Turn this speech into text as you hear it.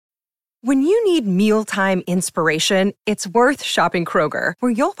When you need mealtime inspiration, it's worth shopping Kroger,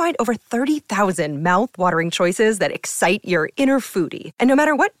 where you'll find over 30,000 mouth-watering choices that excite your inner foodie. And no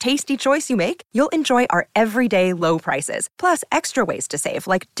matter what tasty choice you make, you'll enjoy our everyday low prices, plus extra ways to save,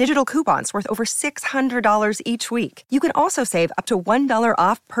 like digital coupons worth over $600 each week. You can also save up to $1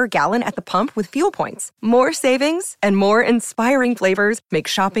 off per gallon at the pump with fuel points. More savings and more inspiring flavors make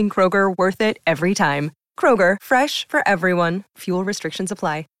shopping Kroger worth it every time. Kroger, fresh for everyone. Fuel restrictions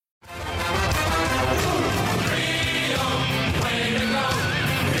apply.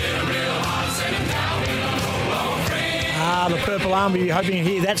 The Purple Army, hoping to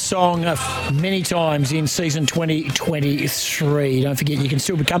hear that song many times in season 2023. Don't forget, you can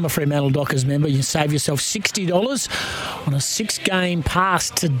still become a Fremantle Dockers member. You can save yourself $60 on a 6-game pass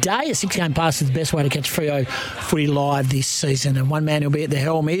today. A 6-game pass is the best way to catch Freo footy live this season. And one man who'll be at the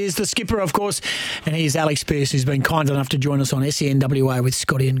helm is the skipper, of course, and he's Alex Pearce, who's been kind enough to join us on SENWA with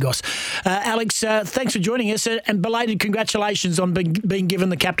Scotty and Goss. Alex, thanks for joining us, and belated congratulations on being given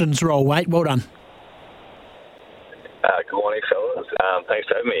the captain's role, mate. Well done. Good morning, fellas. Thanks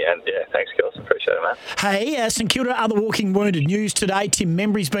for having me, and thanks, girls. Appreciate it, man. Hey, St Kilda are the walking wounded. News today: Tim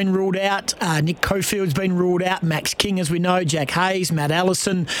Membry's been ruled out, Nick Cofield's been ruled out, Max King, as we know, Jack Hayes, Matt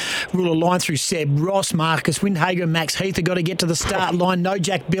Allison, rule a line through Seb Ross, Marcus Windhager, Max Heath have got to get to the start line. No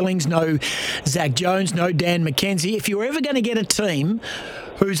Jack Billings, no Zach Jones, no Dan McKenzie. If you're ever going to get a team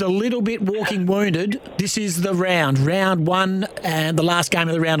who's a little bit walking wounded, this is the round one, and the last game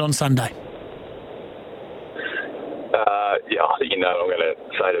of the round on Sunday. I think you know what I'm going to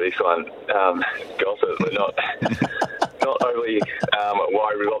say to this one. Gossip, we're not overly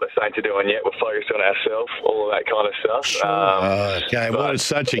worried with what they're saying to do, and yet we're focused on ourselves, all of that kind of stuff. Okay, well, it's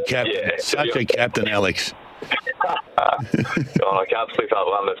such a captain, a captain, Alex. I can't slip up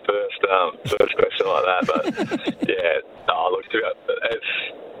one that's first question like that, but look,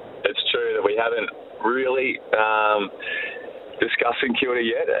 it's true that we haven't really discussed St Kilda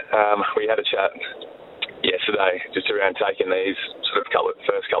yet. We had a chat yesterday just around taking these sort of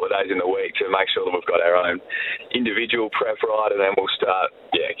first couple of days in the week to make sure that we've got our own individual prep right, and then we'll start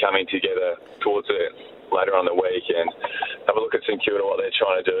coming together towards it later on in the week and have a look at St Kilda, what they're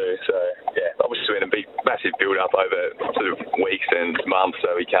trying to do. So obviously been a big massive build up over sort of weeks and months,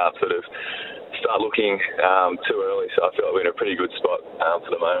 so we can't sort of start looking too early. So I feel like we're in a pretty good spot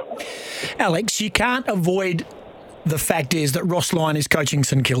for the moment. Alex, you can't avoid the fact is that Ross Lyon is coaching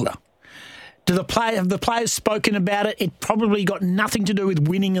St Kilda. Have the players spoken about it? It probably got nothing to do with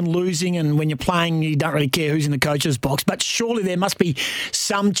winning and losing, and when you're playing, you don't really care who's in the coach's box. But surely there must be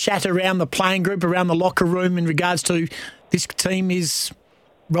some chat around the playing group, around the locker room in regards to this team is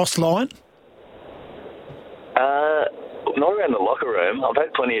Ross Lyon? Not around the locker room. I've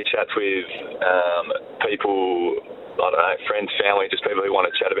had plenty of chats with people, I don't know, friends, family, just people who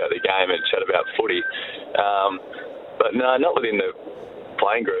want to chat about the game and chat about footy. But no, not within the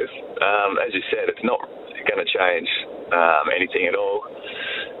playing group. As you said, it's not going to change anything at all.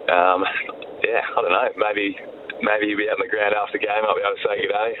 I don't know. Maybe he'll be out on the ground after the game. I'll be able to say good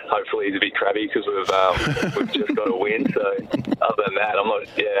day. Hopefully he's a bit crabby because we've just got a win. So other than that, I'm not.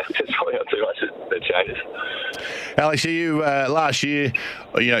 There's probably not too much that changes. Alex, you last year,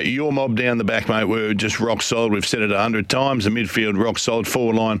 your mob down the back, mate, were just rock solid. We've said it 100 times. The midfield rock solid,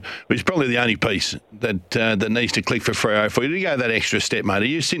 forward line, which is probably the only piece that needs to click for Freo. For you to go that extra step, mate, are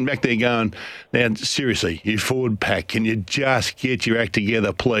you sitting back there going, now seriously, you forward pack, can you just get your act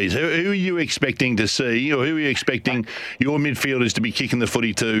together, please? Who are you expecting to see, or who are you expecting your midfielders to be kicking the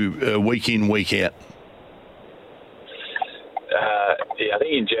footy to week in, week out? I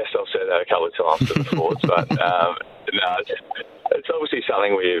think in jest I've said that a couple of times to the forwards, but it's obviously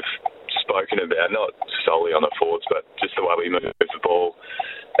something we've spoken about, not solely on the forwards, but just the way we move the ball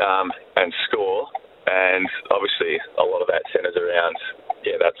and score. And obviously a lot of that centres around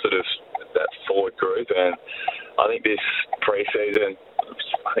that forward group. And I think this pre-season,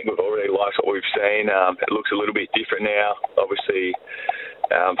 I think we've already liked what we've seen. It looks a little bit different now. Obviously,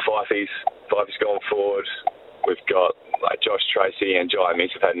 Fifey's gone forward. We've got Josh Tracy and Jai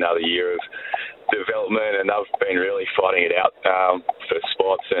Mix have had another year of development, and they've been really fighting it out for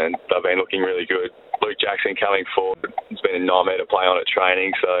spots, and they've been looking really good. Luke Jackson coming forward. It's been a nightmare to play on at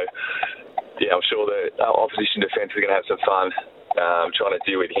training, so I'm sure the opposition defence is going to have some fun trying to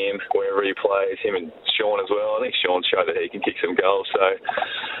deal with him wherever he plays, him and Sean as well. I think Sean showed that he can kick some goals, so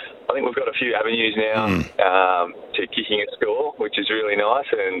I think we've got a few avenues now to kicking a score, which is really nice.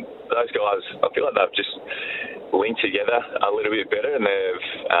 And those guys, I feel like they've just linked together a little bit better, and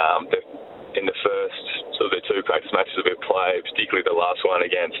they've in the first sort of the two practice matches that we've played, particularly the last one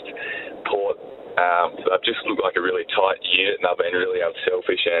against Port, So they've just looked like a really tight unit, and they've been really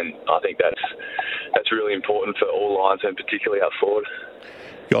unselfish, and I think that's really important for all lines, and particularly up forward.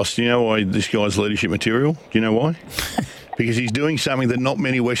 Goss, do you know why this guy's leadership material? Do you know why? Because he's doing something that not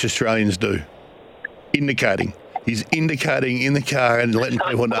many West Australians do. Indicating. He's indicating in the car and letting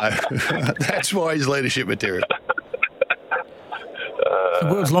people know. That's why he's leadership material. The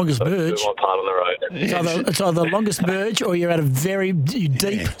world's longest merge. My part on the road. It's either the longest merge or you're at a very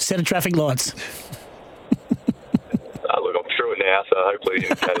deep set of traffic lights. Look, I'm through it now, so hopefully the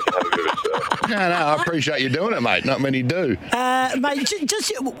indicators can have a bit of a spell. No, I appreciate you doing it, mate. Not many do. Mate,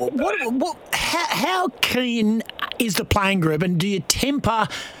 just how keen is the playing group, and do you temper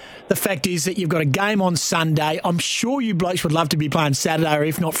the fact is that you've got a game on Sunday? I'm sure you blokes would love to be playing Saturday or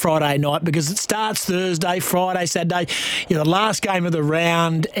if not Friday night, because it starts Thursday, Friday, Saturday. You're the last game of the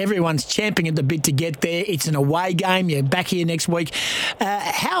round. Everyone's champing at the bit to get there. It's an away game. You're back here next week.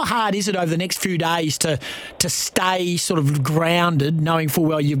 How hard is it over the next few days to stay sort of grounded, knowing full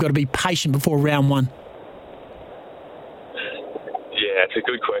well you've got to be patient before round one? Yeah, it's a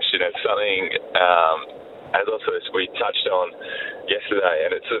good question. It's something, as also we touched on yesterday,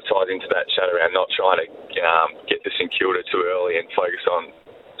 and it sort of ties into that chat around not trying to get the St Kilda too early and focus on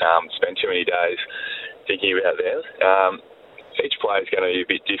spend too many days thinking about them. Each player is going to be a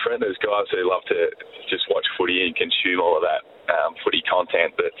bit different. There's guys who love to just watch footy and consume all of that footy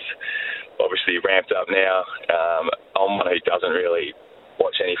content that's obviously ramped up now. I'm one who doesn't really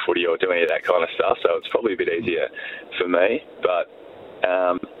watch any footy or do any of that kind of stuff, so it's probably a bit easier for me. But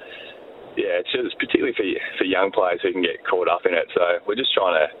yeah, it's just particularly for young players who can get caught up in it. So we're just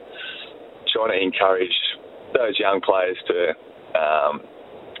trying to encourage those young players to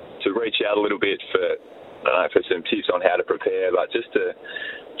reach out a little bit for some tips on how to prepare, but just to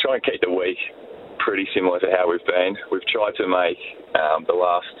try and keep the week pretty similar to how we've been. We've tried to make the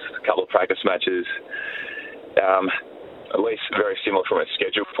last couple of practice matches at least very similar from a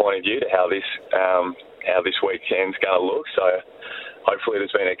schedule point of view to how this weekend's going to look. So hopefully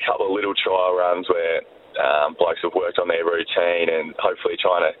there's been a couple of little trial runs where blokes have worked on their routine and hopefully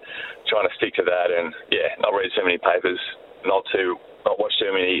trying to stick to that, and not read too many papers, not watch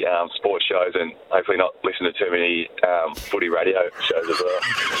too many sports shows, and hopefully not listen to too many footy radio shows as well.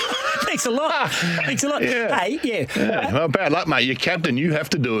 Thanks a lot. Yeah. Hey, yeah. Well, bad luck, mate. You're captain. You have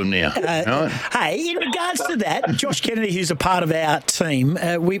to do them now. Right? Hey, in regards to that, Josh Kennedy, who's a part of our team,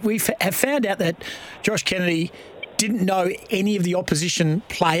 we have found out that Josh Kennedy didn't know any of the opposition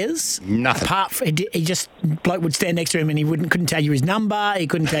players. Nothing. Apart from, he just, bloke would stand next to him and he couldn't tell you his number. He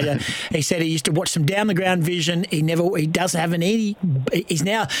couldn't tell you. He said he used to watch them down the ground vision. He doesn't have any. He's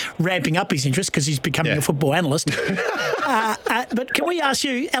now ramping up his interest because he's becoming a football analyst. But can we ask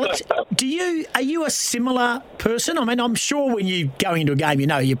you, Alex, are you a similar person? I mean, I'm sure when you go into a game, you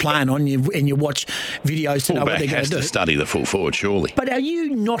know you're playing on and you watch videos to know what they're going to do. Fullback has to study the full forward, surely. But are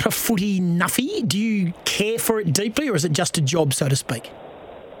you not a footy nuffy? Do you care for it deeply, or is it just a job, so to speak?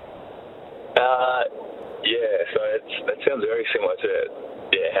 So that sounds very similar to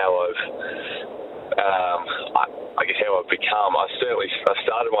how I guess how I've become. I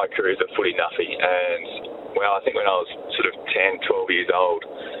started my career as a footy nuffy, and I think when I was sort of 10, 12 years old,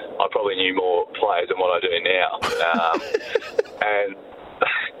 I probably knew more players than what I do now. And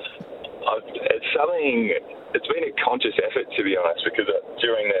it's been a conscious effort, to be honest, because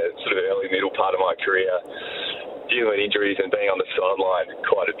during the sort of early middle part of my career, dealing with injuries and being on the sideline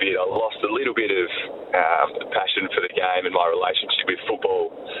quite a bit, I lost a little bit of passion for the game, and my relationship with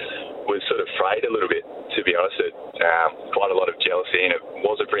football was sort of frayed a little bit, to be honest. Quite a lot of jealousy, and it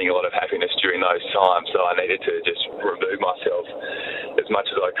wasn't bringing a lot of happiness during those times, so I needed to just remove myself as much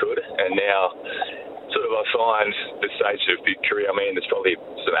as I could. And now sort of I find the stage of the career I'm in, there's probably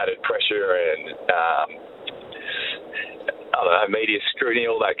some added pressure and I don't know, media scrutiny,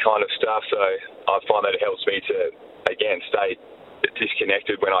 all that kind of stuff. So I find that it helps me to, again, stay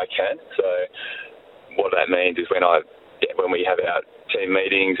disconnected when I can. So what that means is when we have our team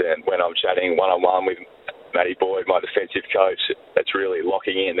meetings and when I'm chatting one-on-one with Matty Boyd, my defensive coach, it's really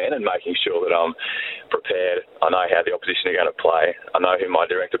locking in then and making sure that I'm prepared. I know how the opposition are going to play. I know who my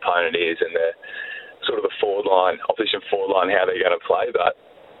direct opponent is and the sort of the opposition forward line, how they're going to play. But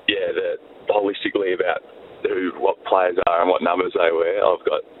holistically about what players are and what numbers they wear, I've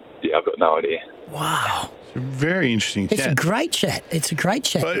got no idea. Wow. Very interesting It's chat. a great chat. It's a great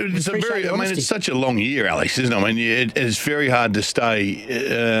chat. But it's We appreciate your honesty. it's such a long year, Alex, isn't it? I mean, it's very hard to stay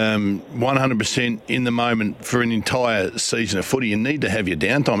 100% in the moment for an entire season of footy. You need to have your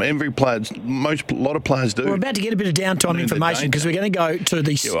downtime. Every player, a lot of players do. We're about to get a bit of downtime information because we're going to go to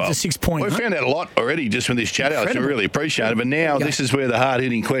the 6 point. We've found out a lot already just from this chat, Alex. I Incredible. really appreciate it. But now this is where the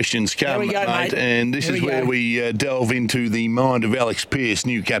hard-hitting questions come, There we go, mate. And this Here is we where go. we delve into the mind of Alex Pearce,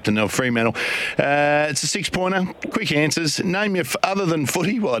 new captain of Fremantle. It's a 6-pointer. Quick answers. Name your, other than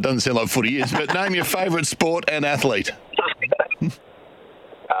footy, well, it doesn't sound like footy is, but name your favourite sport and athlete.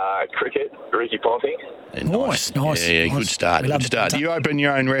 Cricket, Ricky Ponting. Nice. Yeah, Nice. good start. We love Good the start. punter. You open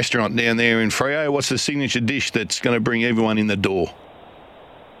your own restaurant down there in Freo. What's the signature dish that's going to bring everyone in the door?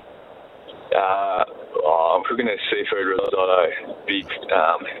 I'm cooking a seafood risotto. Big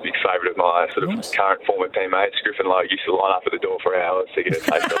favourite of my sort of Nice. current former teammates. Griffin Logue used to line up at the door for hours to get a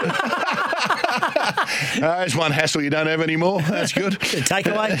taste of it. There's one hassle you don't have anymore. That's good.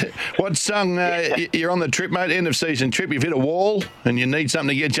 Takeaway. What song, you're on the trip, mate, end of season trip, you've hit a wall and you need something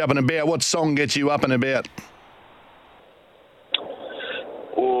to get you up and about. What song gets you up and about?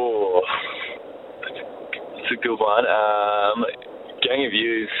 Oh, it's a good one. Gang of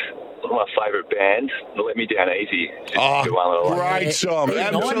You's one of my favourite bands. Let Me Down Easy. Just a good one that I like. Great song. Yeah,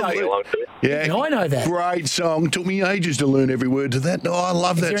 I know Absolutely. it. Along to it. Yeah, Even I know that. Great song. Took me ages to learn every word to that. Oh, I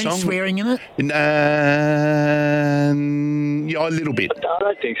love Is that there any song. swearing in it? Yeah, a little bit. No, I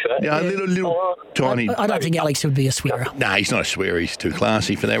don't think so. Yeah, a little tiny. I don't think Alex would be a swearer. No, he's not a swearer. He's too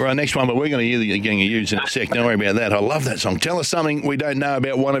classy for that. Right, next one, but we're going to hear the Gang of You's in a sec. Don't worry about that. I love that song. Tell us something we don't know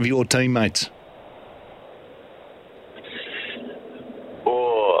about one of your teammates.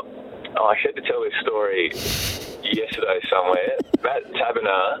 I had to tell this story yesterday somewhere. Matt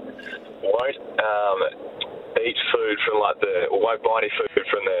Taberner won't eat food from won't buy any food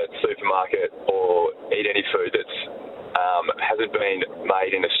from the supermarket or eat any food that's hasn't been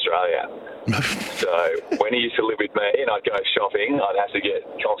made in Australia. So when he used to live with me and I'd go shopping, I'd have to get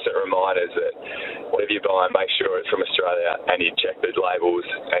constant reminders that whatever you buy, make sure it's from Australia, and he'd check the labels,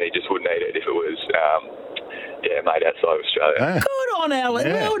 and he just wouldn't eat it if it was made outside of Australia. Good on Alex.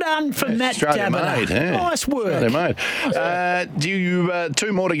 Yeah. Well done for Matt Australia Taberner. made, yeah. Nice work. Australia made. Do you,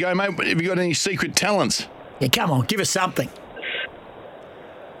 2 more to go, mate. Have you got any secret talents? Yeah, come on, give us something.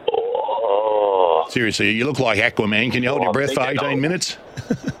 Oh, Seriously, you look like Aquaman. Can you hold your I'm breath for thinking 18 minutes?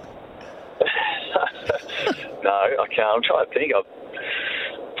 no, I can't. I'm trying to think.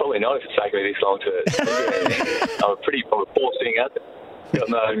 Probably not if it's taken me this long to. I'm a poor singer. Got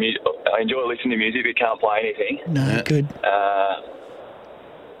no music. I enjoy listening to music, but can't play anything. No, good.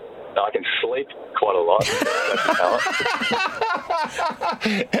 I can sleep quite a lot. That's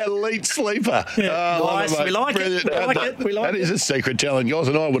a talent. Elite sleeper. Yeah, I love nice. mate. We like it. Brilliant. We like it. We like That is a secret talent. Guys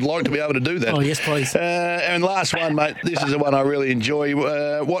and I would like to be able to do that. Oh, yes, please. And last one, mate. This is the one I really enjoy.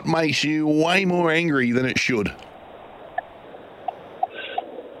 What makes you way more angry than it should?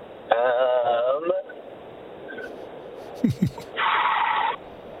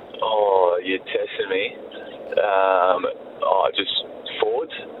 You're testing me. Just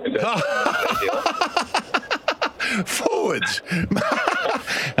forwards. Is that Forwards.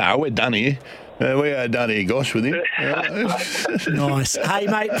 We're done here. We are done here, Gosh, with him. Nice. Hey,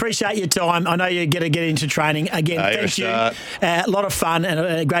 mate, appreciate your time. I know you're going to get into training. Again, thank you. A lot of fun and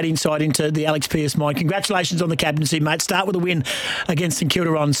a great insight into the Alex Pearce mind. Congratulations on the captaincy, mate. Start with a win against St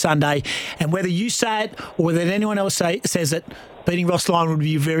Kilda on Sunday. And whether you say it or whether anyone else says it, beating Ross Lyon would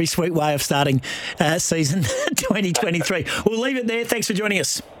be a very sweet way of starting season 2023. We'll leave it there. Thanks for joining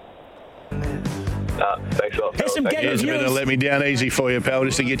us. thanks a lot. Here's some Thank game you. It's been a let me down easy for you, pal,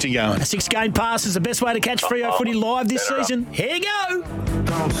 just to get you going. A 6-game pass is the best way to catch Freo footy live this season. Here you go.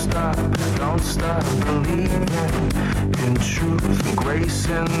 Don't stop believing in truth and grace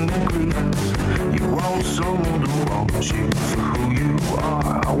and degrees. You want someone to want you for who you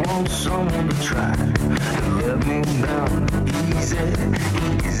are. I want someone to try to let me down easy,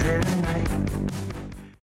 easy.